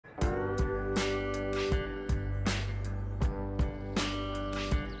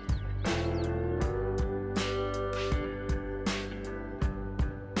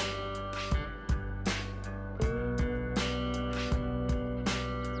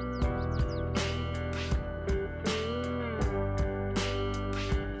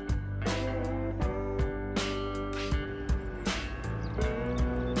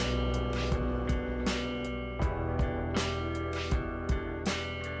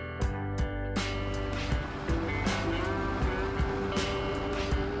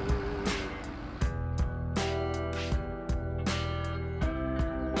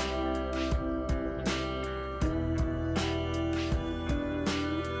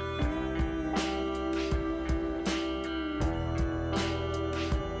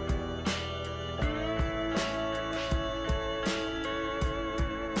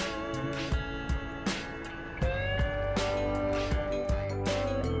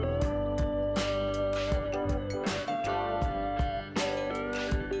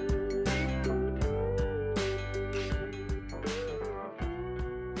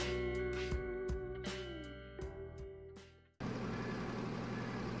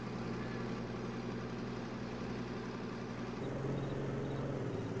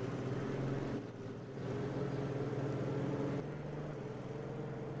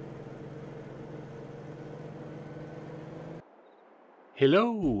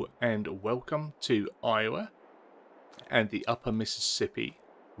Hello and welcome to Iowa and the Upper Mississippi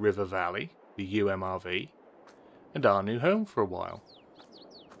River Valley, the UMRV, and our new home for a while.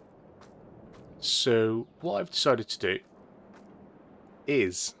 So what I've decided to do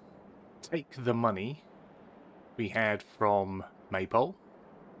is take the money we had from Maypole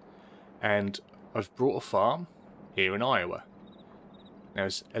and I've brought a farm here in Iowa. Now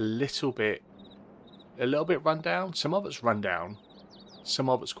it's a little bit run down. Some of it's run down. Some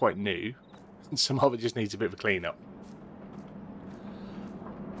of it's quite new, and some of it just needs a bit of a clean-up.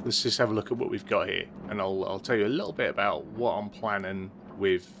 Let's just have a look at what we've got here, and I'll tell you a little bit about what I'm planning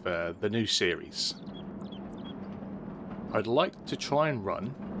with the new series. I'd like to try and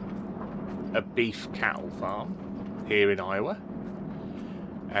run a beef cattle farm here in Iowa,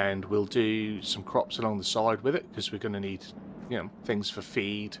 and we'll do some crops along the side with it because we're going to need, things for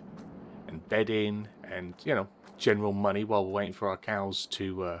feed and bedding and general money while we're waiting for our cows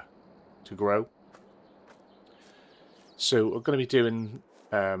to grow. So we're going to be doing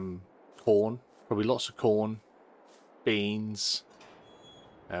corn, probably lots of corn, beans,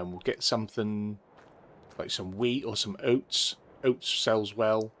 and we'll get something like some wheat or some oats. Oats sells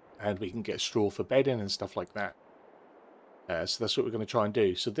well, and we can get straw for bedding and stuff like that. So that's what we're going to try and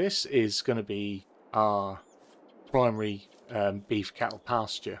do. So this is going to be our primary beef cattle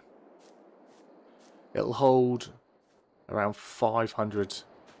pasture. It'll hold around 500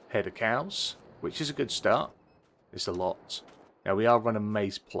 head of cows, which is a good start. It's a lot. Now we are running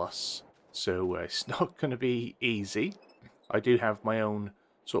Maize Plus, so it's not going to be easy. I do have my own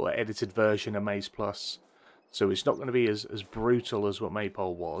sort of edited version of Maize Plus, so it's not going to be as brutal as what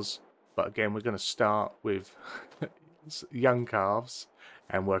Maypole was. But again, we're going to start with young calves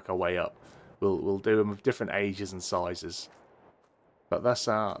and work our way up. We'll do them of different ages and sizes. But that's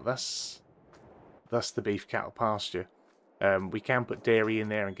the beef cattle pasture. We can put dairy in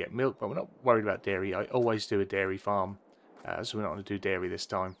there and get milk, but we're not worried about dairy. I always do a dairy farm, so we're not going to do dairy this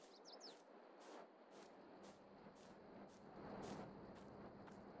time.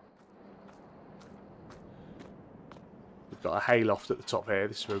 We've got a hay loft at the top here.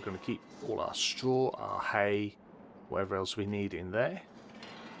 This is where we're going to keep all our straw, our hay, whatever else we need in there.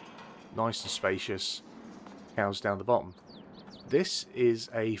 Nice and spacious. Cows down the bottom. This is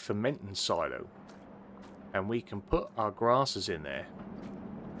a fermenting silo, and we can put our grasses in there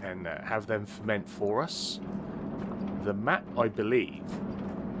and have them ferment for us. The map, I believe,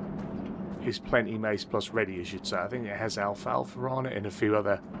 is plenty Maize Plus ready, as you'd say. I think it has alfalfa on it and a few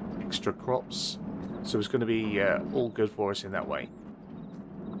other extra crops, so it's going to be all good for us in that way.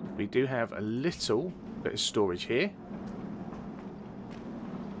 We do have a little bit of storage here.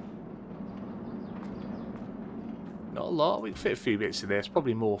 Not a lot. We can fit a few bits in there. It's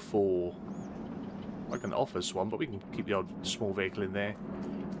probably more for like an office one, but we can keep the odd small vehicle in there.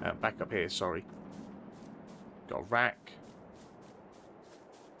 Back up here, sorry. Got a rack.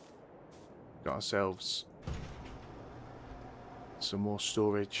 Got ourselves some more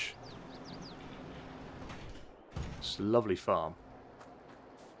storage. It's a lovely farm.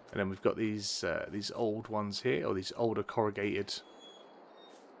 And then we've got these old ones here, or these older corrugated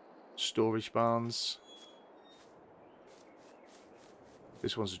storage barns.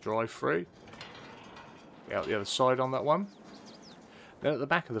 This one's a drive-through. Out the other side on that one. Then at the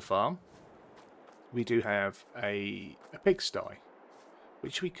back of the farm, we do have a pigsty,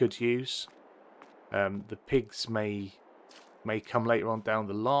 which we could use. The pigs may come later on down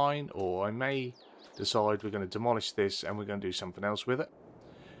the line, or I may decide we're going to demolish this and we're going to do something else with it.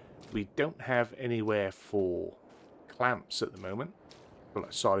 We don't have anywhere for clamps at the moment,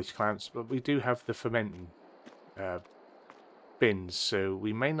 like silage clamps, but we do have the fermenting bins, so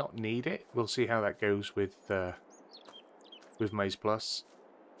we may not need it. We'll see how that goes with Maize Plus.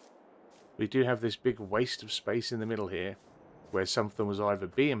 We do have this big waste of space in the middle here, where something was either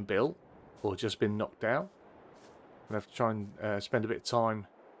being built or just been knocked out. I'm going to have to try and spend a bit of time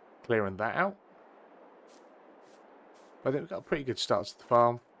clearing that out. I think we've got a pretty good start to the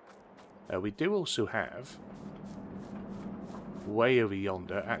farm. We do also have, way over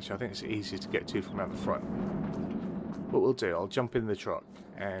yonder, actually I think it's easier to get to from out the front. What we'll do, I'll jump in the truck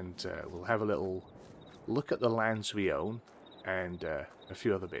and we'll have a little look at the lands we own and a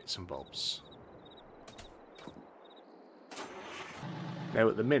few other bits and bobs. Now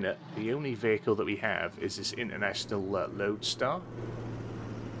at the minute, the only vehicle that we have is this International Lodestar.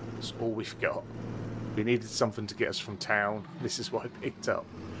 That's all we've got. We needed something to get us from town. This is what I picked up.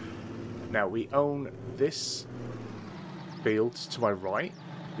 Now we own this field to my right,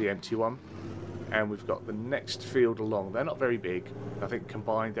 the empty one. And we've got the next field along. They're not very big. I think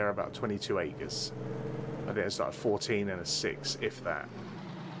combined they're about 22 acres. I think it's like a 14 and a 6, if that.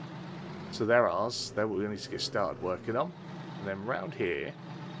 So they're ours. They're what we need to get started working on. And then round here,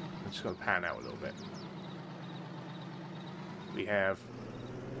 I'm just going to pan out a little bit. We have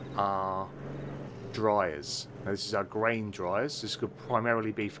our dryers. Now this is our grain dryers. This could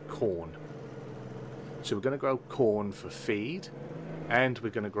primarily be for corn. So we're going to grow corn for feed, and we're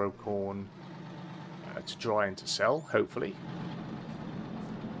going to grow corn to dry and to sell, hopefully.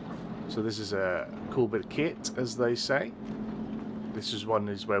 So this is a cool bit of kit, as they say. This is one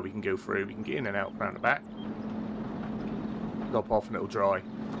is where we can go through. We can get in and out around the back. Drop off and it'll dry.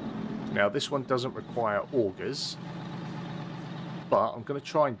 Now this one doesn't require augers, but I'm going to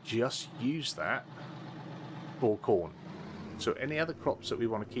try and just use that for corn. So any other crops that we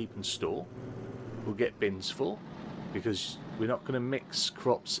want to keep and store, we'll get bins for, because we're not going to mix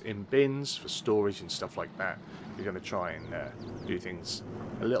crops in bins for storage and stuff like that. We're going to try and do things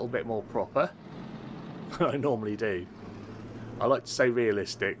a little bit more proper than I normally do. I like to say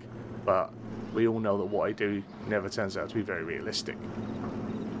realistic, but we all know that what I do never turns out to be very realistic.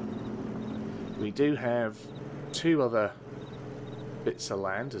 We do have 2 other bits of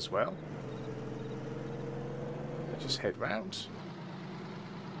land as well. Let's just head round.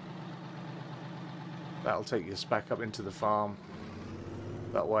 That'll take us back up into the farm,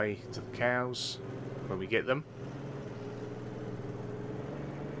 that way to the cows when we get them.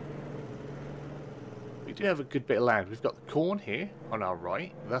 We do have a good bit of land. We've got the corn here on our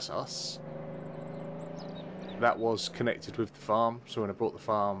right. That's us. That was connected with the farm, so when I bought the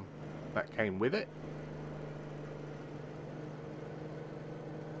farm, that came with it.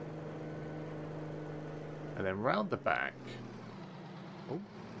 And then round the back. Oh,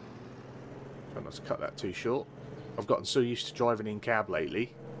 try not to cut that too short. I've gotten so used to driving in cab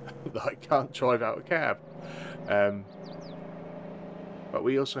lately that I can't drive out a cab. But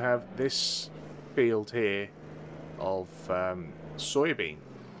we also have this field here of soybean.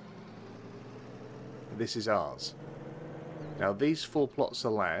 This is ours. Now these 4 plots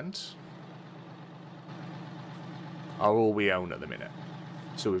of land are all we own at the minute.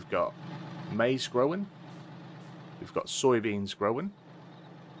 So we've got maize growing, we've got soybeans growing,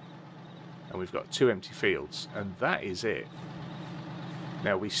 and we've got 2 empty fields, and that is it.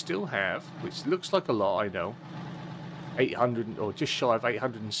 Now we still have, which looks like a lot, I know, 800 or just shy of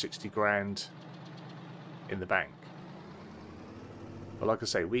 860 grand in the bank. But like I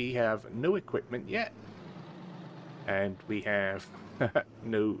say, we have no equipment yet, and we have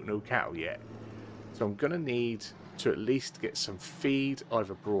no cattle yet. So I'm going to need to at least get some feed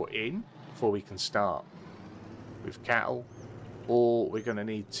either brought in before we can start with cattle, or we're going to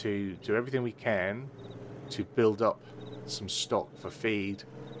need to do everything we can to build up some stock for feed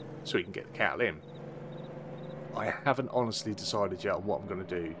so we can get the cattle in. I haven't honestly decided yet on what I'm going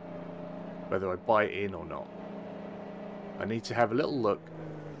to do, whether I buy it in or not. I need to have a little look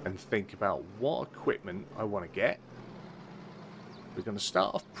and think about what equipment I want to get. We're going to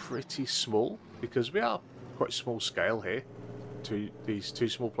start off pretty small, because we are quite small scale here. These 2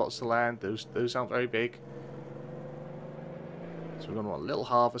 small plots of land, those aren't very big. So we're going to want a little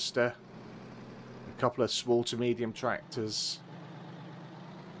harvester, a couple of small to medium tractors,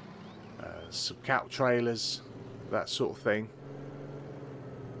 some cattle trailers, that sort of thing.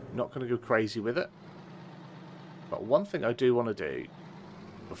 Not going to go crazy with it. But one thing I do want to do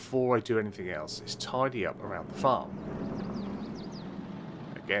before I do anything else is tidy up around the farm.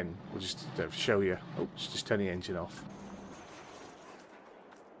 Again, we'll just show you. Oh, just turn the engine off.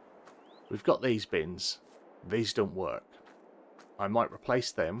 We've got these bins. These don't work. I might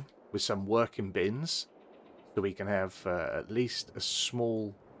replace them with some working bins, so we can have at least a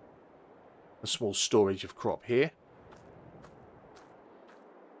small storage of crop here.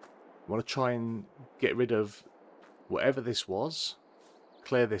 I want to try and get rid of whatever this was,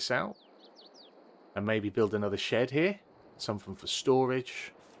 clear this out, and maybe build another shed here, something for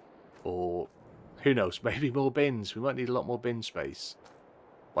storage, or who knows, maybe more bins. We might need a lot more bin space.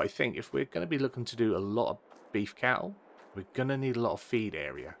 But I think if we're going to be looking to do a lot of beef cattle, we're going to need a lot of feed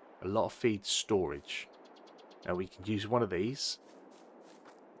area, a lot of feed storage. Now we can use one of these,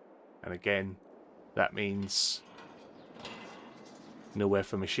 and again, that means nowhere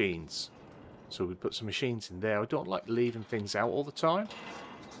for machines. So we put some machines in there. I don't like leaving things out all the time,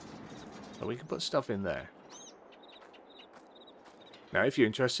 but we can put stuff in there. Now if you're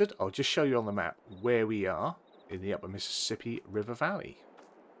interested, I'll just show you on the map where we are in the upper Mississippi River Valley.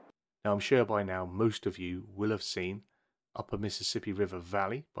 Now I'm sure by now most of you will have seen Upper Mississippi River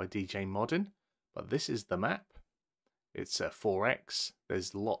Valley by DJ Modern, but this is the map. It's a 4X.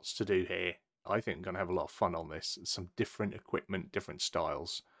 There's lots to do here. I think I'm going to have a lot of fun on this. Some different equipment, different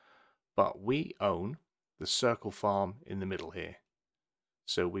styles. But we own the circle farm in the middle here.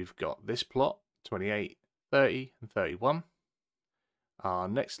 So we've got this plot, 28, 30 and 31. Our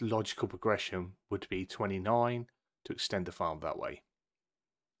next logical progression would be 29 to extend the farm that way.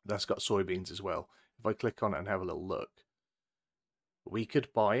 That's got soybeans as well. If I click on it and have a little look, we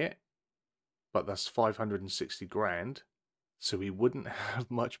could buy it, but that's 560 grand. So we wouldn't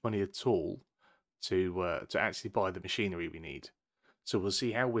have much money at all to actually buy the machinery we need. So we'll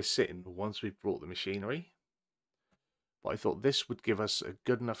see how we're sitting once we've brought the machinery. But I thought this would give us a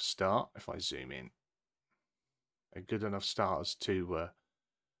good enough start, if I zoom in, a good enough start as to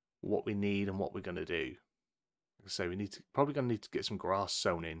what we need and what we're going to do. Like I say, we need to probably going to need to get some grass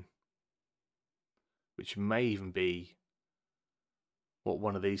sown in, which may even be what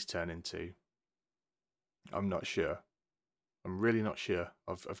one of these turn into. I'm not sure. I'm really not sure.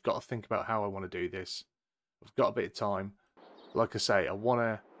 I've got to think about how I want to do this. I've got a bit of time. Like I say, I want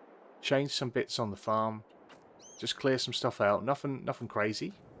to change some bits on the farm, just clear some stuff out. Nothing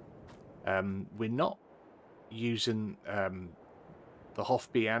crazy. We're not using the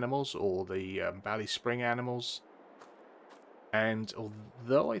Hofby animals or the Bally Spring animals. And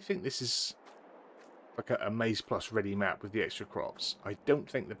although I think this is like a Maize Plus ready map with the extra crops, I don't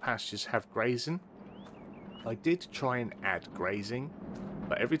think the pastures have grazing. I did try and add grazing,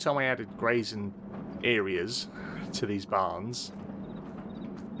 but every time I added grazing areas to these barns,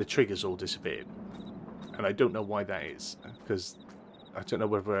 the triggers all disappeared. And I don't know why that is, because I don't know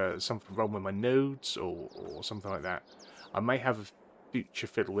whether something wrong with my nodes or something like that. I may have a future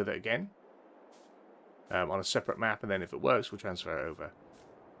fiddle with it again on a separate map, and then if it works, we'll transfer it over.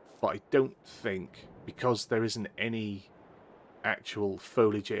 But I don't think, because there isn't any actual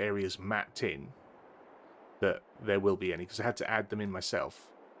foliage areas mapped in, that there will be any, because I had to add them in myself.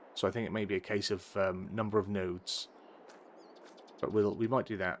 So I think it may be a case of number of nodes. But we might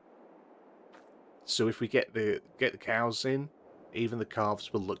do that. So if we get the cows in, even the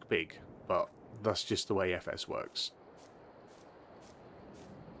calves will look big. But that's just the way FS works.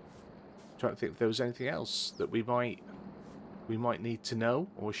 Trying to think if there was anything else that we might need to know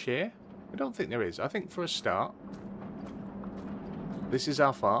or share. I don't think there is. I think for a start, this is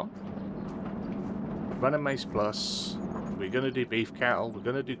our farm. Running Maize Plus. We're going to do beef cattle. We're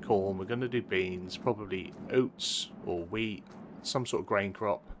going to do corn. We're going to do beans. Probably oats or wheat. Some sort of grain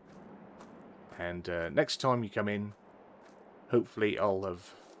crop. And next time you come in, hopefully I'll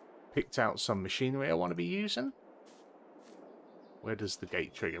have picked out some machinery I want to be using. Where does the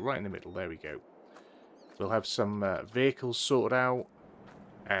gate trigger? Right in the middle. There we go. We'll have some vehicles sorted out,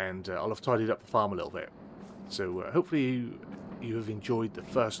 and I'll have tidied up the farm a little bit. So hopefully you have enjoyed the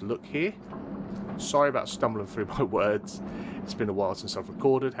first look here. Sorry about stumbling through my words. It's been a while since I've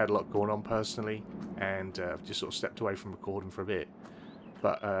recorded. Had a lot going on personally, and I've just sort of stepped away from recording for a bit.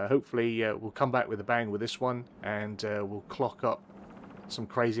 But hopefully we'll come back with a bang with this one, and we'll clock up some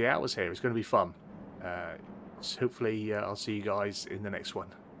crazy hours here. It's going to be fun. So hopefully I'll see you guys in the next one.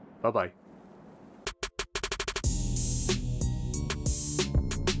 Bye-bye.